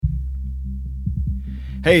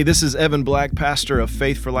Hey, this is Evan Black, pastor of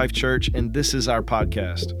Faith for Life Church, and this is our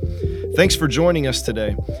podcast. Thanks for joining us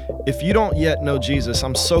today. If you don't yet know Jesus,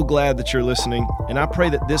 I'm so glad that you're listening, and I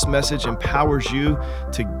pray that this message empowers you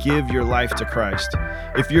to give your life to Christ.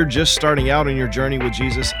 If you're just starting out on your journey with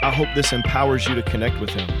Jesus, I hope this empowers you to connect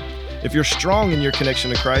with Him. If you're strong in your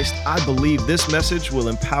connection to Christ, I believe this message will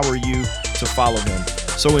empower you to follow Him.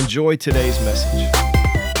 So enjoy today's message.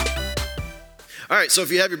 All right, so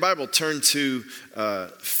if you have your Bible, turn to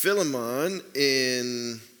Philemon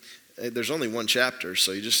there's only one chapter,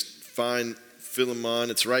 so you just find Philemon.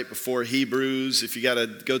 It's right before Hebrews. If you got to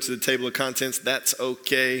go to the table of contents, that's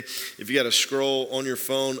okay. If you got to scroll on your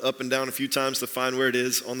phone up and down a few times to find where it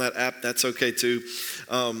is on that app, that's okay too.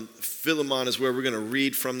 Philemon is where we're going to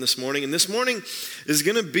read from this morning. And this morning is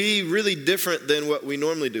going to be really different than what we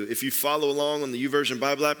normally do. If you follow along on the YouVersion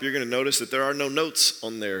Bible app, you're going to notice that there are no notes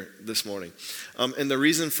on there this morning. And the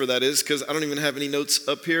reason for that is because I don't even have any notes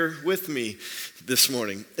up here with me this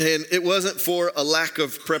morning. And it wasn't for a lack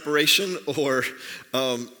of preparation or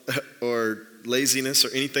laziness or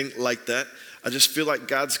anything like that. I just feel like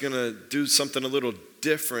God's going to do something a little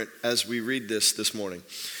different as we read this morning.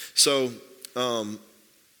 So,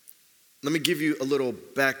 let me give you a little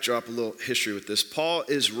backdrop, a little history with this. Paul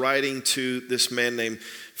is writing to this man named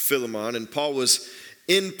Philemon, and Paul was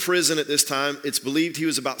in prison at this time. It's believed he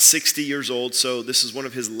was about 60 years old, so this is one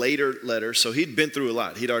of his later letters. So he'd been through a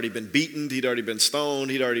lot. He'd already been beaten, he'd already been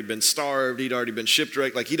stoned, he'd already been starved, he'd already been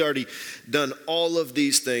shipwrecked. Like he'd already done all of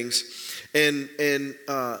these things. And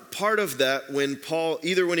part of that, when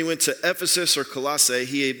he went to Ephesus or Colossae,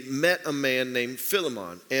 he had met a man named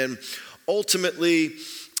Philemon. And ultimately,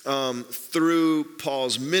 through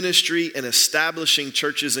Paul's ministry and establishing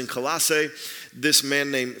churches in Colossae, this man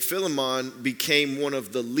named Philemon became one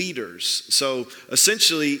of the leaders. So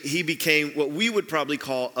essentially, he became what we would probably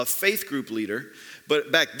call a faith group leader.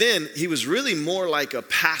 But back then, he was really more like a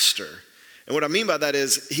pastor. And what I mean by that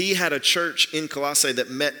is he had a church in Colossae that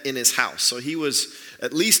met in his house. So he was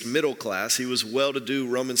at least middle class. He was well-to-do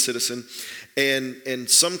Roman citizen. And in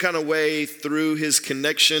some kind of way, through his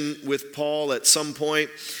connection with Paul at some point,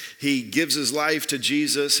 he gives his life to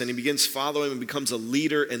Jesus and he begins following and becomes a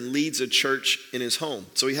leader and leads a church in his home.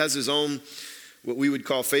 So he has his own, what we would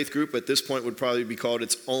call faith group. At this point would probably be called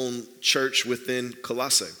its own church within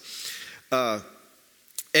Colossae. So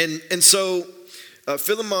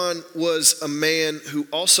Philemon was a man who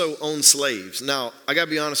also owned slaves. Now, I got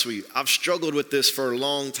to be honest with you. I've struggled with this for a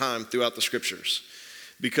long time throughout the scriptures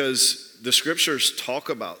because the scriptures talk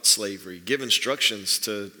about slavery, give instructions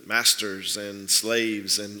to masters and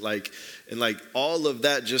slaves and all of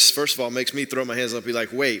that just, first of all, makes me throw my hands up and be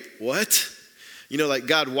like, wait, what?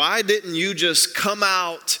 God, why didn't you just come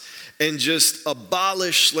out and just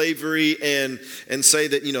abolish slavery and say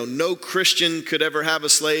that, no Christian could ever have a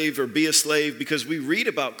slave or be a slave? Because we read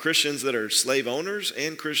about Christians that are slave owners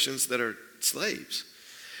and Christians that are slaves.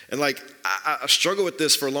 And I struggle with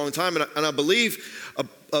this for a long time. And I believe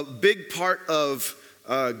a big part of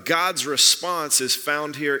God's response is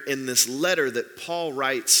found here in this letter that Paul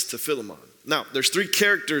writes to Philemon. Now, there's three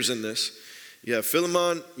characters in this. You have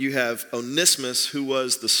Philemon, you have Onesimus, who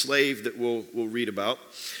was the slave that we'll read about.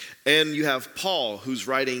 And you have Paul, who's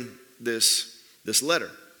writing this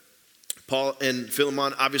letter. Paul and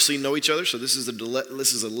Philemon obviously know each other, so this is a letter.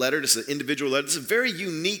 This is an individual letter. This is a very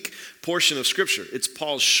unique portion of Scripture. It's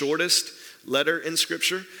Paul's shortest letter in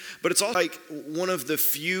Scripture, but it's also like one of the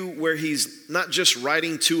few where he's not just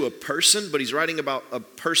writing to a person, but he's writing about a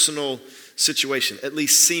personal situation, at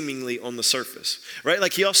least seemingly on the surface, right?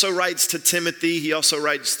 Like he also writes to Timothy, he also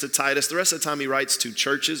writes to Titus. The rest of the time he writes to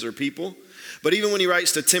churches or people. But even when he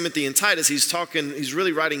writes to Timothy and Titus, he's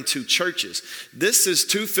really writing to churches. This is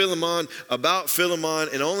to Philemon, about Philemon,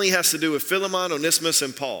 and only has to do with Philemon, Onesimus,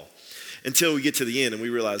 and Paul until we get to the end and we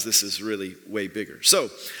realize this is really way bigger.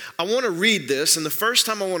 So I want to read this, and the first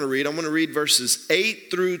time I want to read verses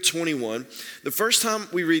 8 through 21. The first time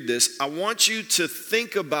we read this, I want you to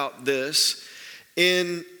think about this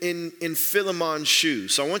in Philemon's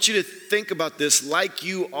shoes. So I want you to think about this like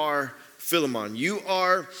you are Philemon. You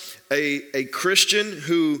are a Christian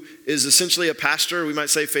who is essentially a pastor, we might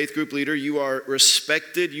say faith group leader. You are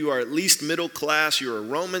respected. You are at least middle class. You're a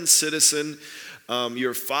Roman citizen.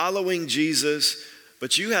 You're following Jesus,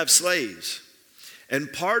 but you have slaves.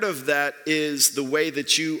 And part of that is the way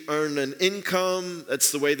that you earn an income.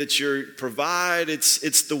 That's the way that you provide.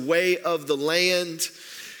 It's the way of the land.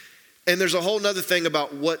 And there's a whole nother thing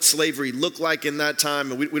about what slavery looked like in that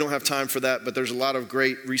time. And we don't have time for that, but there's a lot of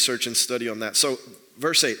great research and study on that. So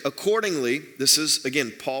verse 8, accordingly, this is,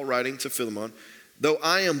 again, Paul writing to Philemon, though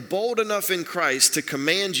I am bold enough in Christ to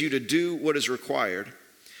command you to do what is required,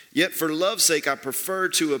 Yet for love's sake, I prefer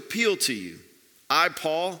to appeal to you. I,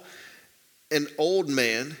 Paul, an old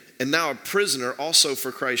man, and now a prisoner also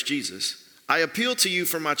for Christ Jesus. I appeal to you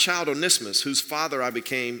for my child Onesimus, whose father I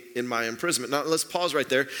became in my imprisonment. Now let's pause right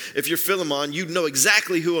there. If you're Philemon, you know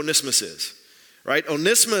exactly who Onesimus is, right?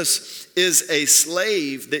 Onesimus is a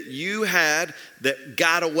slave that you had that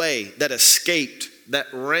got away, that escaped, that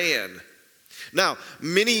ran. Now,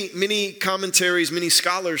 many commentaries, many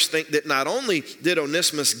scholars think that not only did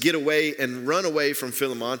Onesimus get away and run away from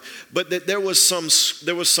Philemon, but that there was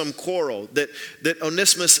some quarrel, that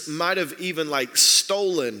Onesimus might have even like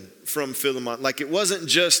stolen from Philemon. Like it wasn't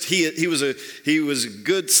just he was a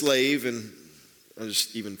good slave, and I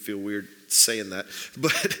just even feel weird saying that,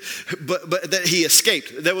 but that he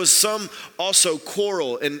escaped. There was some also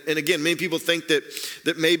quarrel, and again, many people think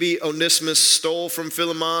that maybe Onesimus stole from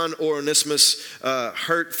Philemon, or Onesimus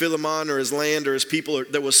hurt Philemon or his land or his people, or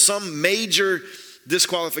there was some major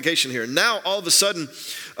disqualification here. Now, all of a sudden,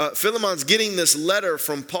 Philemon's getting this letter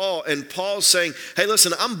from Paul, and Paul's saying, hey,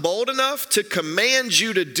 listen, I'm bold enough to command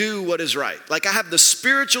you to do what is right. Like I have the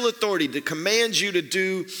spiritual authority to command you to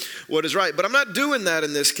do what is right. But I'm not doing that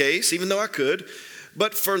in this case, even though I could.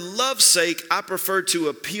 But for love's sake, I prefer to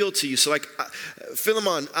appeal to you. So like,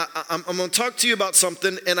 Philemon, I'm going to talk to you about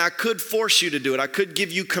something, and I could force you to do it. I could give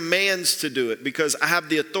you commands to do it because I have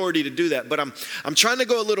the authority to do that. But I'm trying to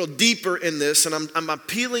go a little deeper in this, and I'm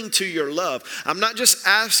appealing to your love. I'm not just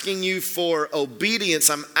asking you for obedience.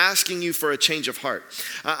 I'm asking you for a change of heart.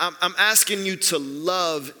 I'm asking you to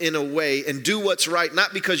love in a way and do what's right,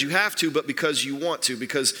 not because you have to, but because you want to,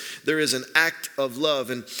 because there is an act of love.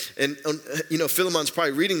 And you know, Philemon's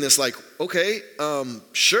probably reading this like, okay,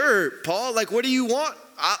 sure, Paul, like, what do you want?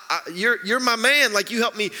 You're my man. Like, you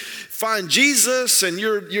helped me find Jesus, and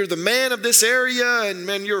you're the man of this area, and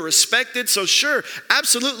man, you're respected. So sure,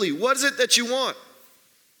 absolutely. What is it that you want?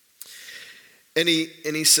 And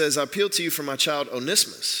he says, I appeal to you for my child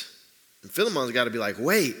Onesimus. And Philemon's got to be like,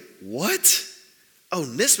 wait, what?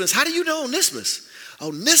 Onesimus? How do you know Onesimus?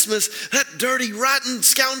 Onesimus, that dirty, rotten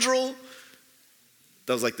scoundrel.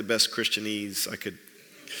 That was like the best Christianese I could,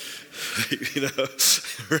 you know,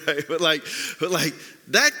 right? But like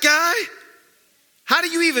that guy, how do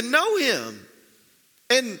you even know him?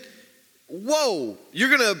 And whoa, you're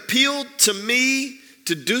going to appeal to me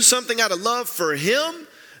to do something out of love for him?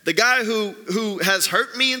 The guy who has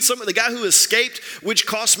hurt me in the guy who escaped, which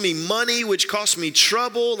cost me money, which cost me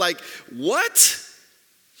trouble. Like, what?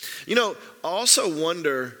 You know, I also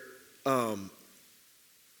wonder,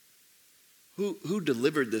 who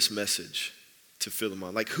delivered this message to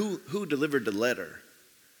Philemon? Like who delivered the letter?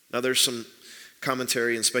 Now there's some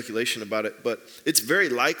commentary and speculation about it, but it's very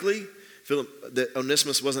likely that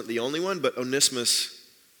Onesimus wasn't the only one, but Onesimus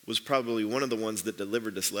was probably one of the ones that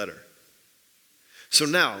delivered this letter. So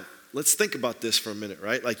now, let's think about this for a minute,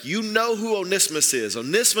 right? Like, you know who Onesimus is.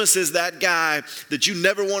 Onesimus is that guy that you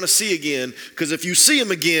never want to see again, because if you see him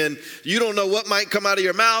again, you don't know what might come out of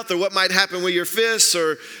your mouth or what might happen with your fists,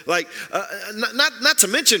 or like, not to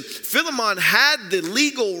mention, Philemon had the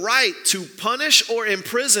legal right to punish or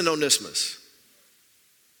imprison Onesimus.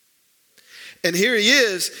 And here he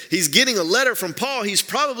is, he's getting a letter from Paul. He's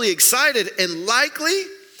probably excited, and likely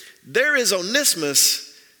there is Onesimus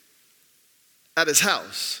at his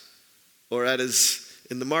house, or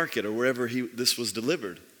in the market, or wherever this was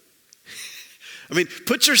delivered. I mean,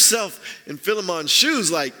 put yourself in Philemon's shoes.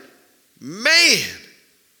 Like, man,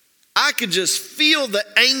 I could just feel the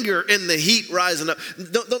anger and the heat rising up.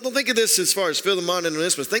 Don't think of this as far as Philemon and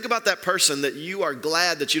Onesimus. Think about that person that you are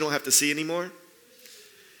glad that you don't have to see anymore.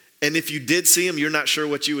 And if you did see him, you're not sure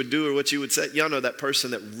what you would do or what you would say. Y'all know that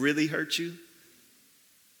person that really hurt you?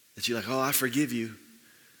 That you're like, oh, I forgive you.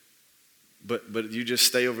 But you just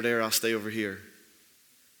stay over there, I'll stay over here.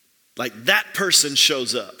 Like, that person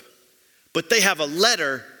shows up. But they have a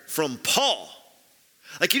letter from Paul.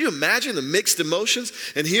 Like, can you imagine the mixed emotions?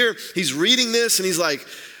 And here he's reading this and he's like,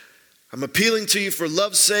 I'm appealing to you for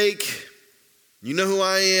love's sake. You know who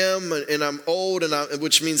I am, and I'm old,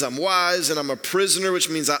 which means I'm wise, and I'm a prisoner, which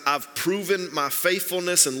means I've proven my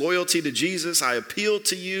faithfulness and loyalty to Jesus. I appeal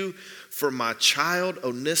to you for my child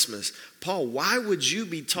Onesimus. Paul, why would you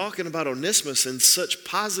be talking about Onesimus in such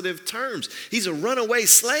positive terms? He's a runaway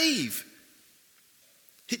slave.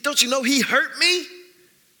 Don't you know he hurt me?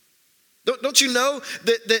 Don't you know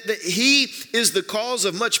that he is the cause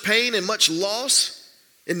of much pain and much loss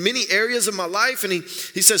in many areas of my life? And he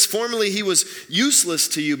says, formerly he was useless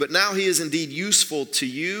to you, but now he is indeed useful to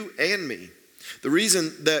you and me. The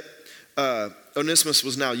reason that Onesimus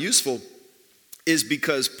was now useful is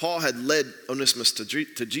because Paul had led Onesimus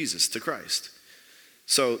to Jesus, to Christ.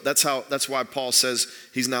 So that's why Paul says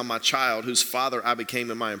he's now my child, whose father I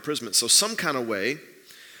became in my imprisonment. So some kind of way,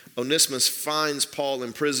 Onesimus finds Paul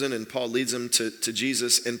in prison, and Paul leads him to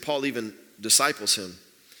Jesus, and Paul even disciples him.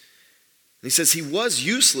 And he says, he was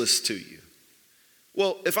useless to you.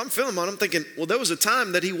 Well, if I'm Philemon, I'm thinking, well, there was a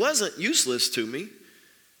time that he wasn't useless to me.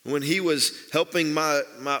 When he was helping my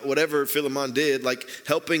whatever Philemon did, like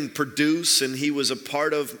helping produce, and he was a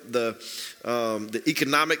part of the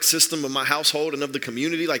economic system of my household and of the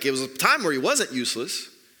community. Like, it was a time where he wasn't useless.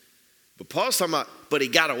 But Paul's talking about, but he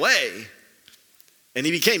got away and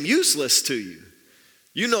he became useless to you.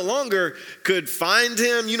 You no longer could find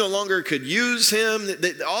him. You no longer could use him.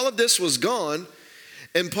 All of this was gone.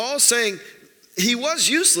 And Paul's saying he was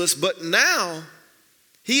useless, but now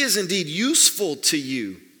he is indeed useful to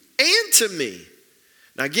you and to me.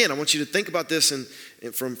 Now again, I want you to think about this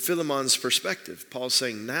from Philemon's perspective. Paul's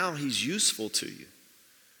saying now he's useful to you.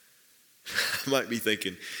 I might be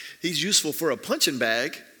thinking, he's useful for a punching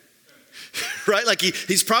bag, right? Like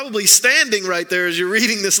he's probably standing right there as you're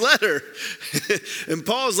reading this letter. And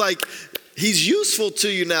Paul's like, he's useful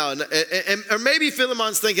to you now. Or maybe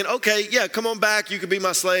Philemon's thinking, okay, yeah, come on back. You could be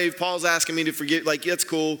my slave. Paul's asking me to forgive. Like, yeah, it's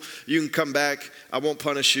cool. You can come back. I won't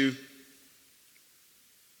punish you.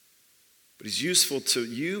 But he's useful to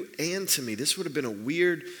you and to me. This would have been a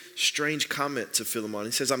weird, strange comment to Philemon.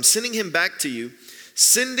 He says, I'm sending him back to you,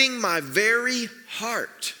 sending my very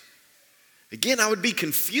heart. Again, I would be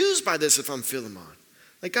confused by this if I'm Philemon.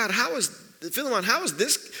 Like, God, Philemon, how is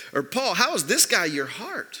this, or Paul, how is this guy your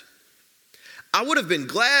heart? I would have been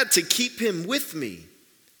glad to keep him with me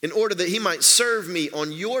in order that he might serve me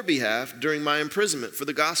on your behalf during my imprisonment for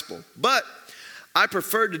the gospel. But I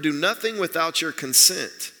preferred to do nothing without your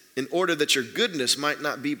consent, in order that your goodness might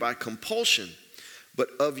not be by compulsion, but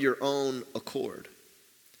of your own accord.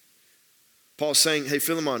 Paul's saying, hey,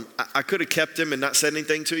 Philemon, I could have kept him and not said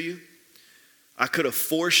anything to you. I could have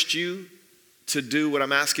forced you to do what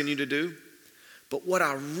I'm asking you to do. But what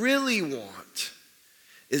I really want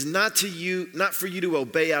is not for you to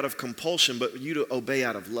obey out of compulsion, but you to obey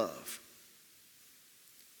out of love.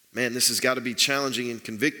 Man, this has got to be challenging and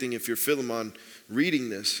convicting if you're Philemon reading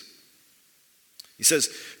this. He says,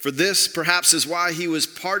 for this perhaps is why he was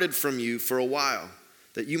parted from you for a while,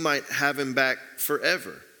 that you might have him back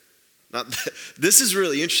forever. Now, this is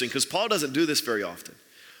really interesting because Paul doesn't do this very often.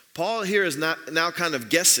 Paul here is now kind of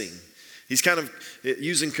guessing. He's kind of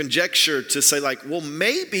using conjecture to say like, well,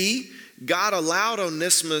 maybe God allowed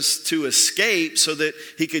Onesimus to escape so that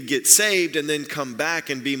he could get saved and then come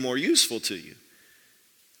back and be more useful to you.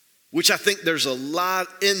 Which I think there's a lot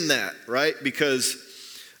in that, right? Because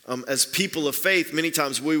as people of faith, many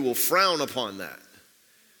times we will frown upon that,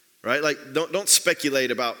 right? Like, don't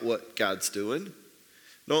speculate about what God's doing.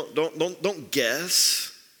 Don't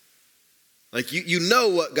guess. Like, you know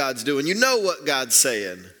what God's doing. You know what God's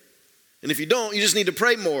saying. And if you don't, you just need to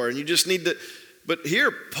pray more, and you just need to. But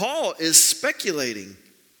here, Paul is speculating,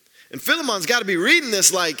 and Philemon's got to be reading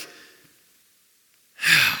this like,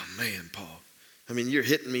 oh man, Paul. I mean, you're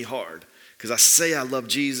hitting me hard because I say I love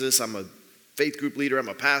Jesus. I'm a faith group leader. I'm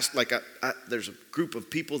a pastor. Like there's a group of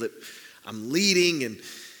people that I'm leading, and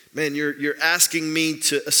man, you're asking me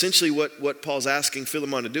to essentially what Paul's asking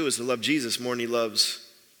Philemon to do is to love Jesus more than he loves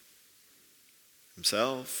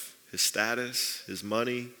himself, his status, his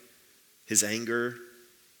money, his anger.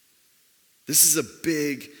 This is a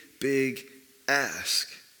big, big ask.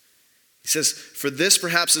 He says, for this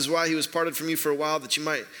perhaps is why he was parted from you for a while, that you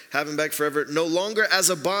might have him back forever, no longer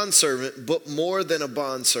as a bondservant, but more than a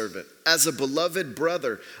bondservant, as a beloved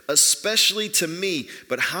brother, especially to me,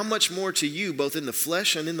 but how much more to you, both in the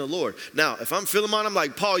flesh and in the Lord. Now, if I'm Philemon, I'm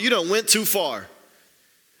like, Paul, you done went too far.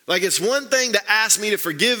 Like, it's one thing to ask me to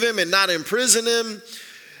forgive him and not imprison him.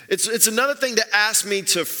 It's another thing to ask me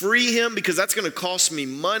to free him because that's going to cost me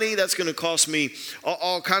money. That's going to cost me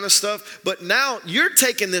all kind of stuff. But now you're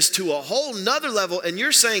taking this to a whole nother level and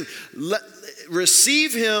you're saying,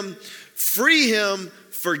 receive him, free him,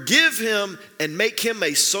 forgive him, and make him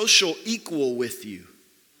a social equal with you.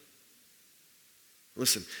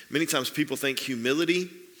 Listen, many times people think humility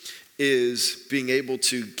is being able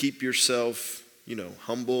to keep yourself,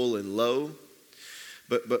 humble and low.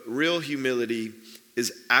 But real humility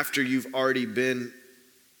is after you've already been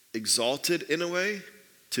exalted in a way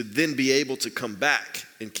to then be able to come back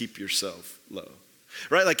and keep yourself low.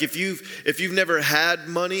 Right? Like if you've never had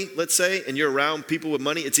money, let's say, and you're around people with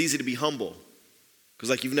money, it's easy to be humble. Because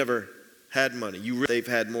like you've never had money. They've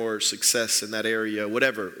had more success in that area,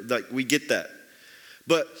 whatever. Like we get that.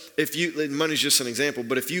 But money's just an example,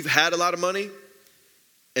 but if you've had a lot of money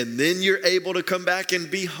and then you're able to come back and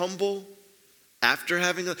be humble, After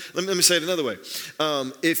having let me say it another way.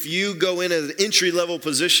 If you go in at an entry-level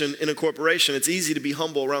position in a corporation, it's easy to be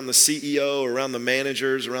humble around the CEO, around the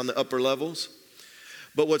managers, around the upper levels.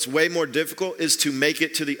 But what's way more difficult is to make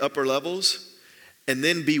it to the upper levels and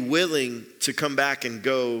then be willing to come back and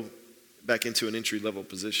go back into an entry-level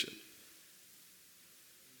position.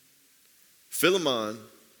 Philemon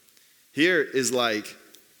here is like,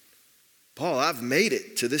 Paul, I've made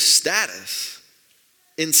it to this status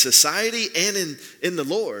in society and in the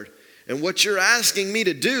Lord. And what you're asking me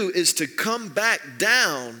to do is to come back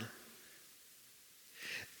down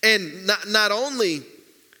and not only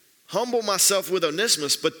humble myself with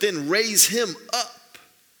Onesimus, but then raise him up.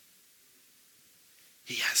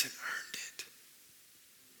 He hasn't earned it.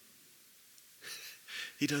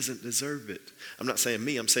 He doesn't deserve it. I'm not saying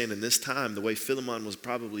me, I'm saying in this time, the way Philemon was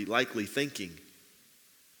probably likely thinking.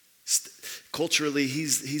 Culturally,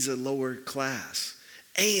 he's a lower class.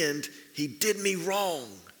 And he did me wrong.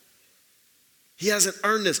 He hasn't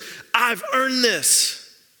earned this. I've earned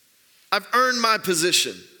this. I've earned my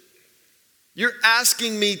position. You're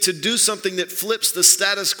asking me to do something that flips the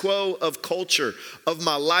status quo of culture, of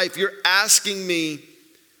my life. You're asking me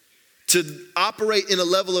to operate in a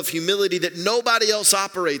level of humility that nobody else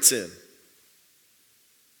operates in.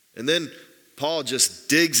 And then Paul just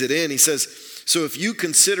digs it in. He says, so if you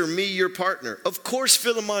consider me your partner, of course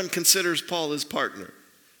Philemon considers Paul his partner.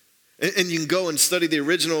 And you can go and study the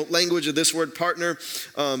original language of this word partner.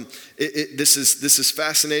 This is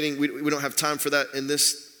fascinating. We don't have time for that in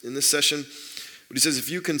this session. But he says, if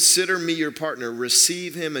you consider me your partner,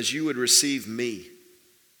 receive him as you would receive me.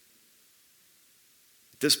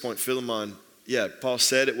 At this point, Philemon, Paul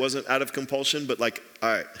said it wasn't out of compulsion, but like, all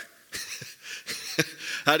right,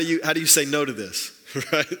 how do you say no to this,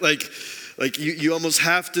 right? Like you almost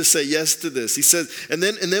have to say yes to this. He says, and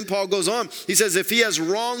then Paul goes on. He says, if he has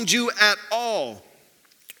wronged you at all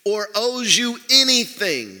or owes you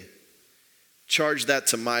anything, charge that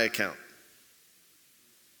to my account.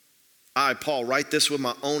 I, Paul, write this with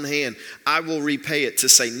my own hand. I will repay it, to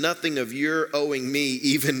say nothing of your owing me,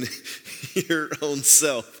 even your own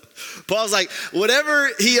self. Paul's like, whatever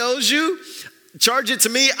he owes you, charge it to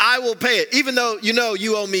me. I will pay it, even though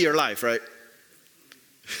you owe me your life, right?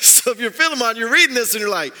 So if you're Philemon, you're reading this and you're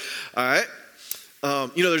like, all right.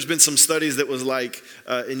 There's been some studies that was like,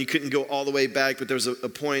 and you couldn't go all the way back, but there was a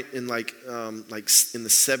point in like in the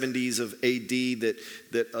 70s of AD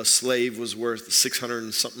that a slave was worth 600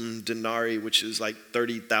 and something denarii, which is like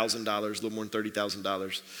 $30,000, a little more than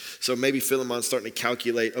 $30,000. So maybe Philemon's starting to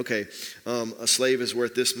calculate, okay, a slave is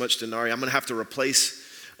worth this much denarii. I'm going to have to replace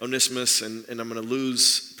Onesimus and I'm going to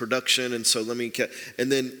lose production, and so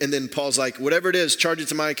and then Paul's like, whatever it is, charge it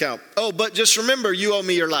to my account. Oh, but just remember, you owe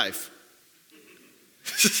me your life.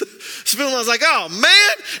 So Philemon's like, oh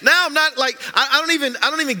man, now I'm not like, I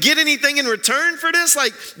don't even get anything in return for this.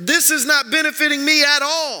 Like, this is not benefiting me at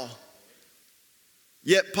all.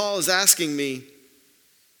 Yet Paul is asking me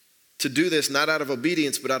to do this not out of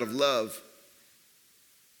obedience, but out of love.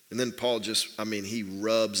 And then Paul he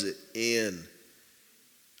rubs it in.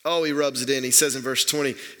 Oh, he rubs it in. He says in verse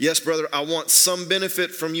 20, yes, brother, I want some benefit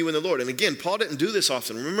from you in the Lord. And again, Paul didn't do this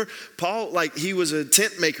often. Remember, Paul, he was a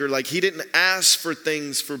tent maker. He didn't ask for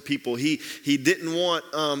things for people. He didn't want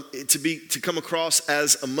to come across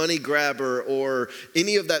as a money grabber or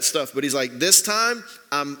any of that stuff. But he's like, this time,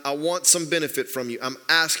 I want some benefit from you. I'm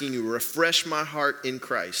asking you, refresh my heart in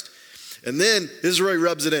Christ. And then, this is where he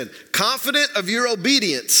rubs it in. Confident of your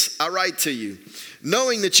obedience, I write to you,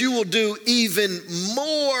 knowing that you will do even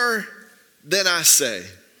more than I say.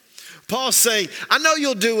 Paul's saying, I know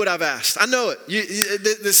you'll do what I've asked. I know it.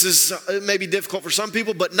 It may be difficult for some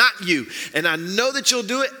people, but not you. And I know that you'll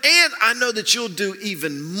do it, and I know that you'll do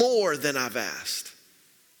even more than I've asked.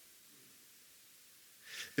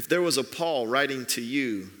 If there was a Paul writing to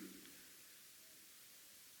you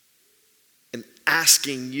and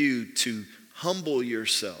asking you to humble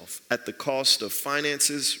yourself at the cost of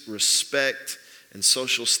finances, respect, and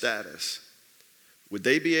social status, would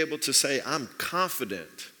they be able to say, I'm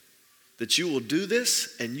confident that you will do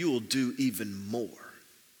this and you will do even more?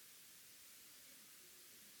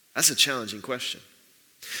 That's a challenging question.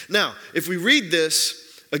 Now, if we read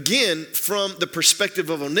this again from the perspective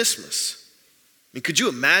of Onesimus, could you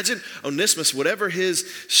imagine Onesimus, whatever his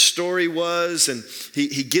story was, and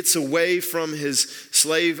he gets away from his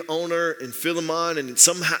slave owner in Philemon, and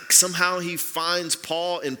somehow he finds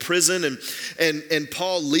Paul in prison, and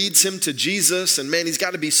Paul leads him to Jesus, and man, he's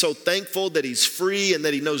got to be so thankful that he's free and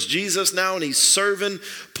that he knows Jesus now, and he's serving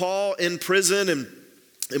Paul in prison,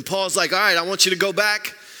 and Paul's like, all right, I want you to go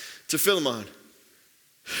back to Philemon.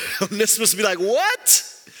 Onesimus would be like, what?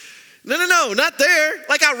 No, not there.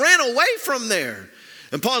 Like I ran away from there.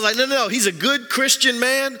 And Paul's like, no, he's a good Christian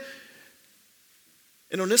man.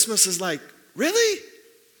 And Onesimus is like, really?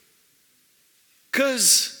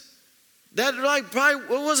 Because that like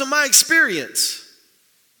probably wasn't my experience.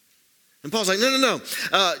 And Paul's like, no.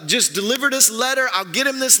 Just deliver this letter. I'll get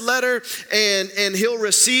him this letter and he'll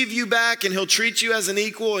receive you back and he'll treat you as an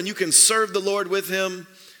equal and you can serve the Lord with him.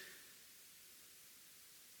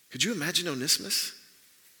 Could you imagine Onesimus?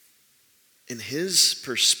 In his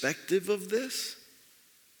perspective of this,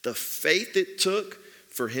 the faith it took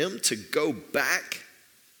for him to go back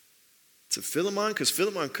to Philemon, because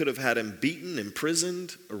Philemon could have had him beaten,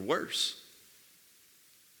 imprisoned, or worse.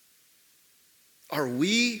 Are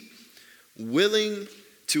we willing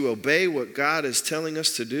to obey what God is telling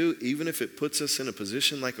us to do, even if it puts us in a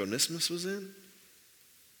position like Onesimus was in?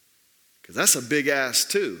 Because that's a big ask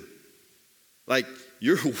too. Like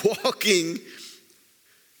you're walking,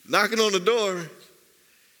 knocking on the door.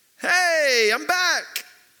 Hey, I'm back.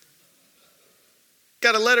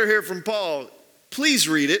 Got a letter here from Paul. Please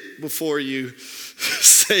read it before you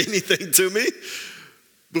say anything to me.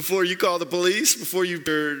 Before you call the police, before you,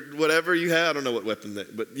 or whatever you have. I don't know what weapon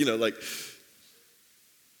that, but like,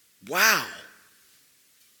 wow.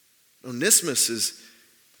 Onesimus has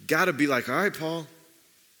got to be like, all right, Paul,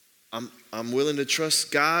 I'm willing to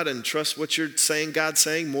trust God and trust what you're saying God's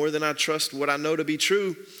saying more than I trust what I know to be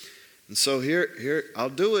true. And so here, I'll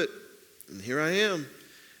do it. And here I am.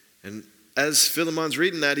 And as Philemon's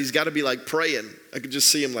reading that, he's got to be like praying. I could just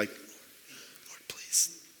see him like, Lord,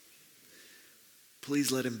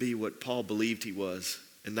 please let him be what Paul believed he was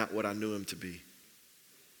and not what I knew him to be.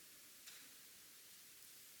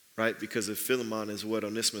 Right? Because if Philemon is what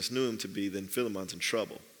Onesimus knew him to be, then Philemon's in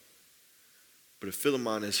trouble. But if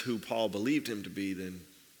Philemon is who Paul believed him to be, then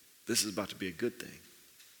this is about to be a good thing.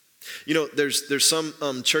 There's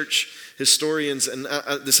some church historians, and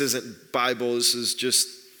this isn't Bible, this is just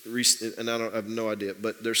recent, and I have no idea,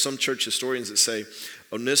 but there's some church historians that say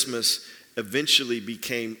Onesimus eventually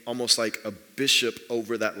became almost like a bishop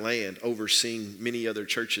over that land, overseeing many other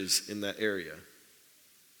churches in that area.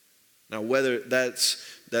 Now, whether that's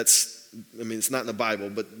it's not in the Bible,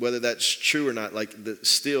 but whether that's true or not,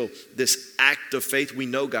 still this act of faith, we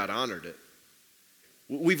know God honored it.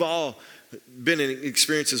 We've all been in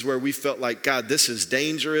experiences where we felt like, God, this is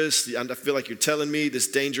dangerous. I feel like you're telling me this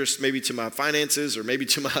is dangerous, maybe to my finances or maybe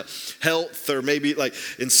to my health, or maybe like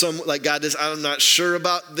in some, like God, I'm not sure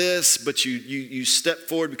about this, but you step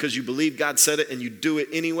forward because you believe God said it and you do it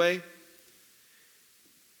anyway.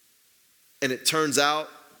 And it turns out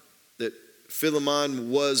that Philemon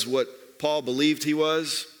was what Paul believed he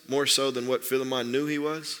was, more so than what Philemon knew he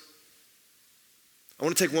was. I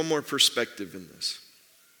want to take one more perspective in this.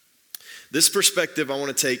 This perspective, I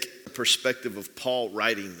want to take a perspective of Paul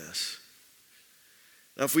writing this.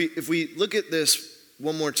 Now, if we look at this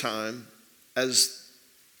one more time, as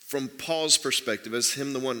from Paul's perspective, as he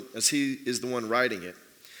is the one writing it,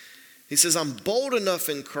 he says, I'm bold enough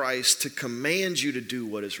in Christ to command you to do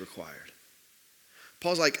what is required.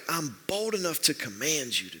 Paul's like, I'm bold enough to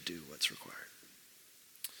command you to do what's required.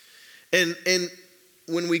 And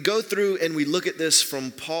when we go through and we look at this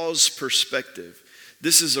from Paul's perspective,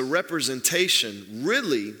 this is a representation,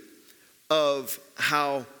 really, of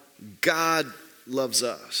how God loves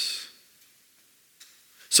us.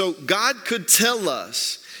 So God could tell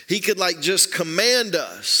us, he could just command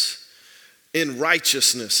us in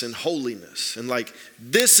righteousness and holiness. And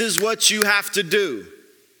this is what you have to do.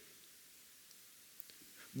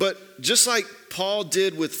 But just like Paul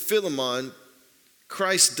did with Philemon,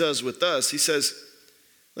 Christ does with us. He says,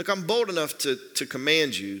 look, I'm bold enough to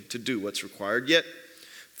command you to do what's required, yet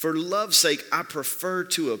for love's sake, I prefer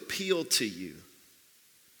to appeal to you.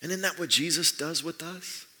 And isn't that what Jesus does with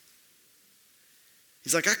us?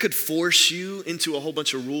 He's like, I could force you into a whole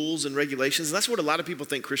bunch of rules and regulations. And that's what a lot of people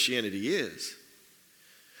think Christianity is.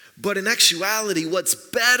 But in actuality, what's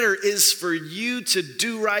better is for you to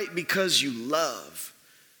do right because you love,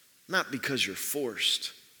 not because you're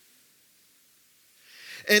forced.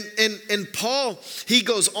 And Paul, he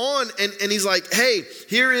goes on and he's like, hey,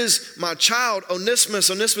 here is my child, Onesimus.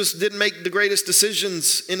 Onesimus didn't make the greatest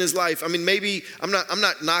decisions in his life. I mean, maybe, I'm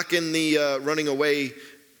not knocking the running away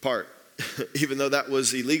part, even though that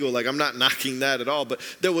was illegal. I'm not knocking that at all. But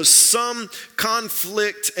there was some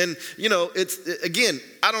conflict, and again,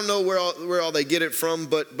 I don't know where all they get it from,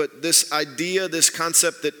 but this idea, this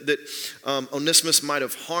concept that Onesimus might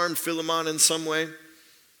have harmed Philemon in some way.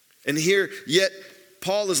 And here, yet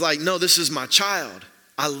Paul is like, no, this is my child.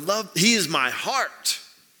 He is my heart.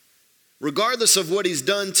 Regardless of what he's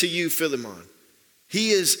done to you, Philemon,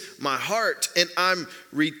 He is my heart, and I'm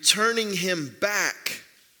returning him back.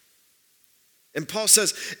 And Paul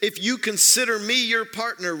says, if you consider me your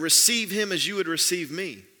partner, receive him as you would receive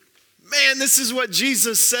me. Man, this is what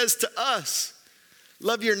Jesus says to us.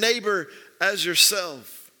 Love your neighbor as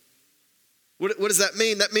yourself. What does that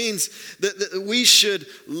mean? That means that we should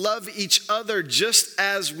love each other just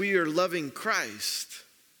as we are loving Christ.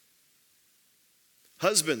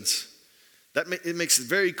 Husbands, it makes it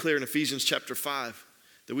very clear in Ephesians chapter 5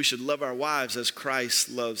 that we should love our wives as Christ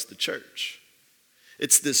loves the church.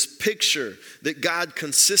 It's this picture that God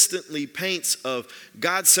consistently paints of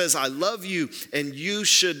God says, I love you, and you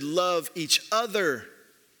should love each other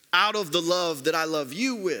out of the love that I love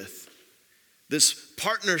you with. This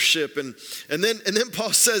partnership. And then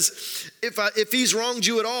Paul says, if he's wronged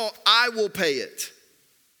you at all, I will pay it.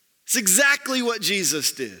 It's exactly what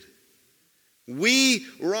Jesus did. We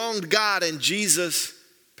wronged God, and Jesus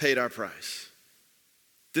paid our price.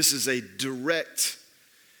 This is a direct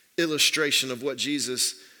illustration of what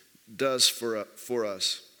Jesus does for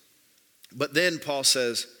us. But then Paul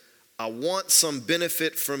says, I want some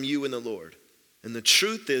benefit from you in the Lord. And the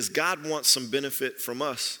truth is, God wants some benefit from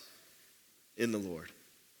us in the Lord.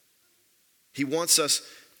 He wants us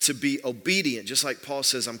to be obedient, just like Paul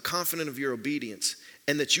says, I'm confident of your obedience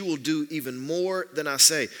and that you will do even more than I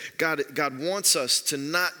say. God wants us to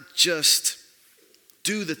not just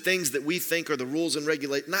do the things that we think are the rules and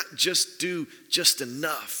regulate, not just do just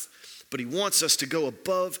enough, but he wants us to go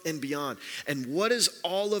above and beyond. And what is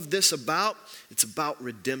all of this about? It's about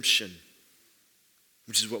redemption,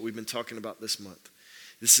 which is what we've been talking about this month.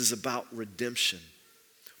 This is about redemption.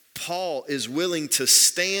 Paul is willing to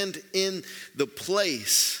stand in the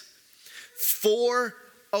place for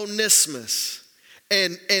Onesimus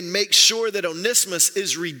and make sure that Onesimus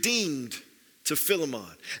is redeemed to Philemon.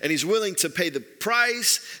 And he's willing to pay the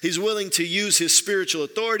price. He's willing to use his spiritual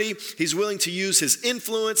authority. He's willing to use his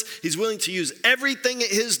influence. He's willing to use everything at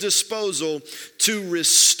his disposal to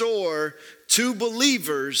restore two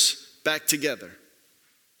believers back together,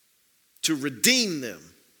 to redeem them.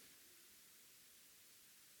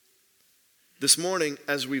 This morning,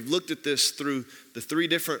 as we've looked at this through the three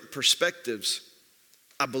different perspectives,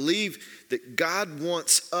 I believe that God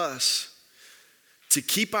wants us to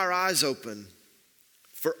keep our eyes open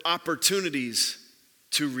for opportunities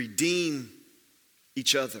to redeem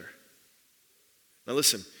each other. Now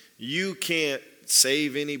listen, you can't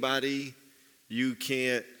save anybody. You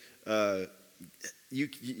can't,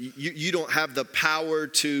 you don't have the power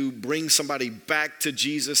to bring somebody back to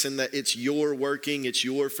Jesus in that it's your working, it's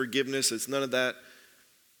your forgiveness, it's none of that.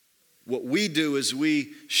 What we do is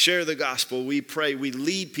we share the gospel, we pray, we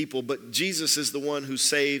lead people, but Jesus is the one who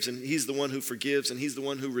saves, and he's the one who forgives, and he's the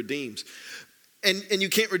one who redeems. And you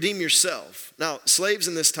can't redeem yourself. Now, slaves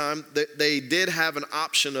in this time, they did have an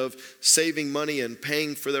option of saving money and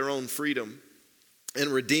paying for their own freedom and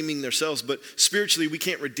redeeming themselves, but spiritually we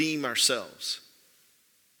can't redeem ourselves.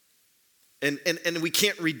 And we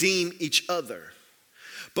can't redeem each other.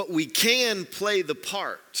 But we can play the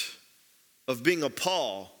part of being a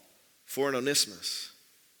Paul for an Onesimus,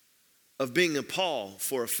 of being a Paul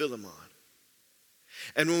for a Philemon.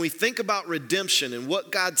 And when we think about redemption and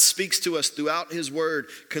what God speaks to us throughout his word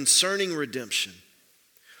concerning redemption,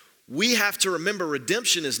 we have to remember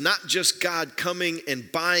redemption is not just God coming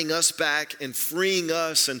and buying us back and freeing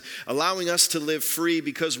us and allowing us to live free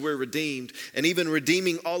because we're redeemed and even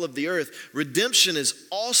redeeming all of the earth. Redemption is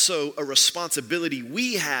also a responsibility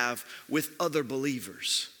we have with other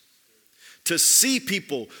believers. To see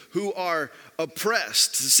people who are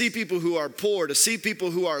oppressed, to see people who are poor, to see people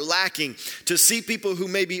who are lacking, to see people who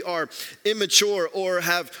maybe are immature or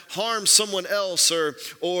have harmed someone else or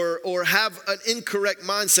have an incorrect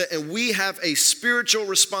mindset. And we have a spiritual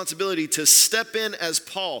responsibility to step in as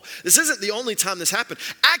Paul. This isn't the only time this happened.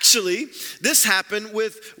 Actually, this happened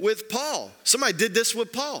with Paul. Somebody did this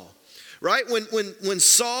with Paul. Right? When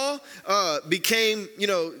Saul became,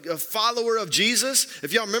 a follower of Jesus,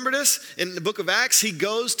 if y'all remember this, in the book of Acts, he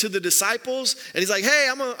goes to the disciples and he's like,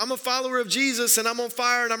 hey, I'm a follower of Jesus and I'm on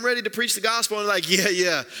fire and I'm ready to preach the gospel. And like,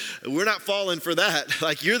 yeah, we're not falling for that.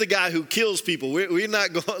 Like, you're the guy who kills people. We're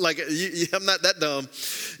not going, like, I'm not that dumb.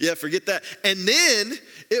 Yeah, forget that. And then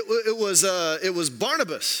it was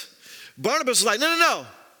Barnabas. Barnabas was like, no,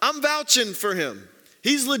 I'm vouching for him.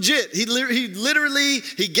 He's legit. He literally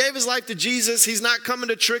gave his life to Jesus. He's not coming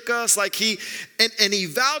to trick us. Like he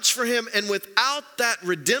vouched for him. And without that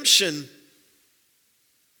redemption,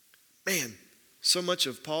 man, so much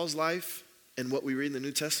of Paul's life and what we read in the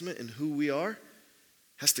New Testament and who we are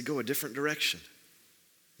has to go a different direction.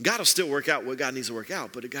 God will still work out what God needs to work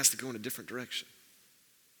out, but it has to go in a different direction.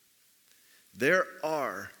 there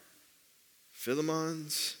are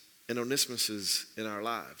Philemons and Onesimuses in our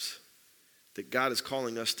lives that God is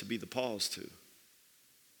calling us to be the Pauls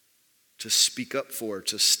to speak up for,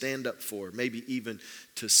 to stand up for, maybe even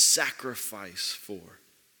to sacrifice for.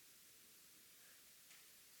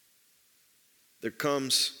 There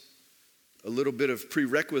comes a little bit of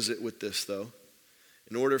prerequisite with this, though.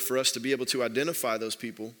 In order for us to be able to identify those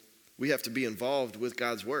people, we have to be involved with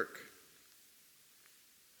God's work.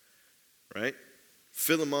 Right?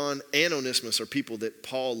 Philemon and Onesimus are people that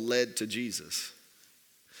Paul led to Jesus.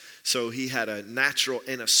 So he had a natural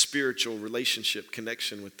and a spiritual relationship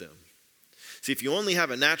connection with them. See, if you only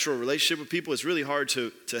have a natural relationship with people, it's really hard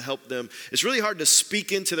to help them. It's really hard to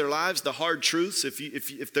speak into their lives the hard truths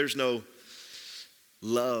if there's no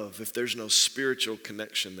love, if there's no spiritual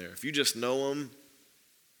connection there. If you just know them,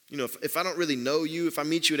 you know, if I don't really know you, if I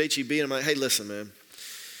meet you at HEB and I'm like, hey, listen, man,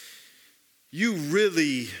 you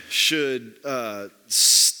really should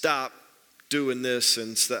stop doing this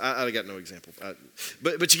and stuff. I got no example,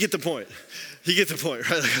 but you get the point. You get the point,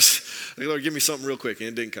 right? Like, Lord, give me something real quick, and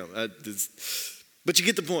it didn't come. But you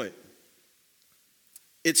get the point.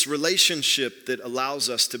 It's relationship that allows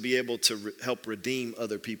us to be able to help redeem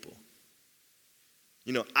other people.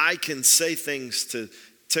 You know, I can say things to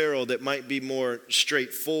Terrell that might be more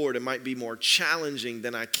straightforward, it might be more challenging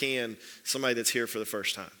than I can somebody that's here for the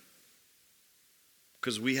first time.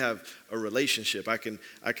 Because we have a relationship. I can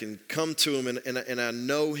come to him and I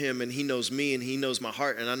know him and he knows me and he knows my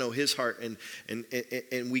heart and I know his heart and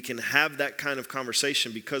we can have that kind of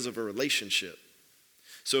conversation because of a relationship.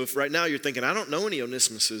 So if right now you're thinking, I don't know any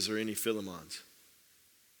Onesimuses or any Philemons.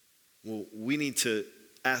 Well, we need to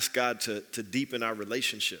ask God to deepen our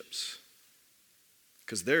relationships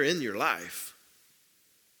because they're in your life.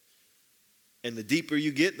 And the deeper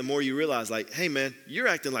you get, the more you realize, like, hey man, you're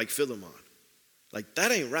acting like Philemon. Like,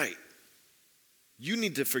 that ain't right. You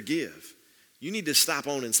need to forgive. You need to stop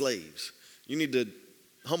owning slaves. You need to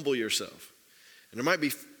humble yourself. And there might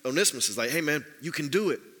be Onesimus is like, hey man, you can do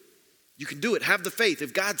it. You can do it. Have the faith.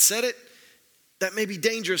 If God said it, that may be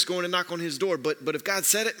dangerous going to knock on his door. But if God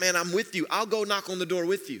said it, man, I'm with you. I'll go knock on the door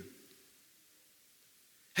with you.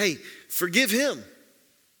 Hey, forgive him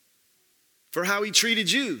for how he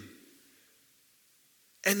treated you.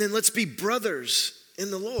 And then let's be brothers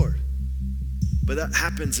in the Lord. But that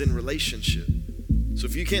happens in relationship. So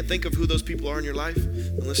if you can't think of who those people are in your life,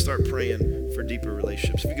 then let's start praying for deeper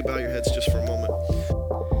relationships. If you could bow your heads just for a moment.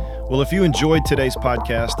 Well, if you enjoyed today's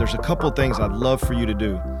podcast, there's a couple things I'd love for you to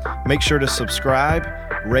do. Make sure to subscribe,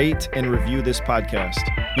 rate, and review this podcast.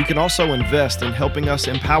 You can also invest in helping us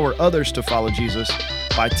empower others to follow Jesus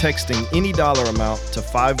by texting any dollar amount to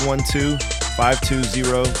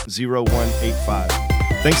 512-520-0185.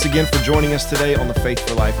 Thanks again for joining us today on the Faith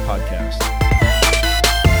for Life podcast.